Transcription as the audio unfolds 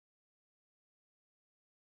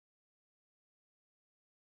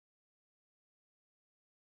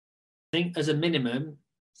I think as a minimum,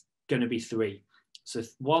 it's going to be 3. So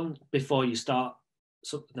 1 before you start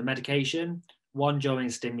the medication, 1 during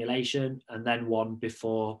stimulation, and then 1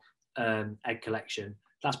 before egg collection.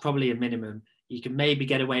 That's probably a minimum. You can maybe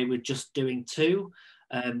get away with just doing 2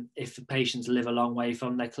 if the patients live a long way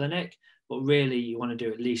from their clinic, but really you want to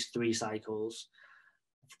do at least 3 cycles,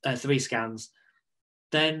 3 scans.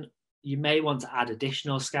 Then you may want to add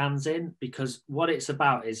additional scans in, because what it's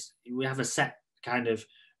about is we have a set kind of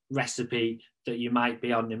recipe that you might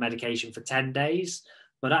be on the medication for 10 days,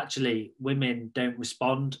 but actually women don't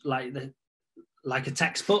respond like a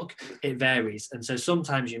textbook. It varies. And so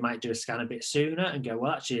sometimes you might do a scan a bit sooner and go,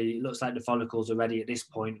 well, actually, it looks like the follicles are ready at this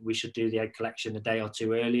point. We should do the egg collection a day or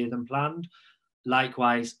 2 earlier than planned.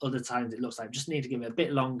 Likewise, other times it looks like we just need to give it a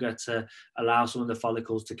bit longer to allow some of the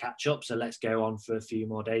follicles to catch up. So let's go on for a few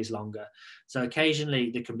more days longer. So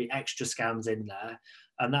occasionally there can be extra scans in there.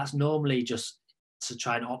 And that's normally just to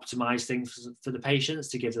try and optimize things for the patients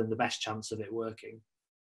to give them the best chance of it working.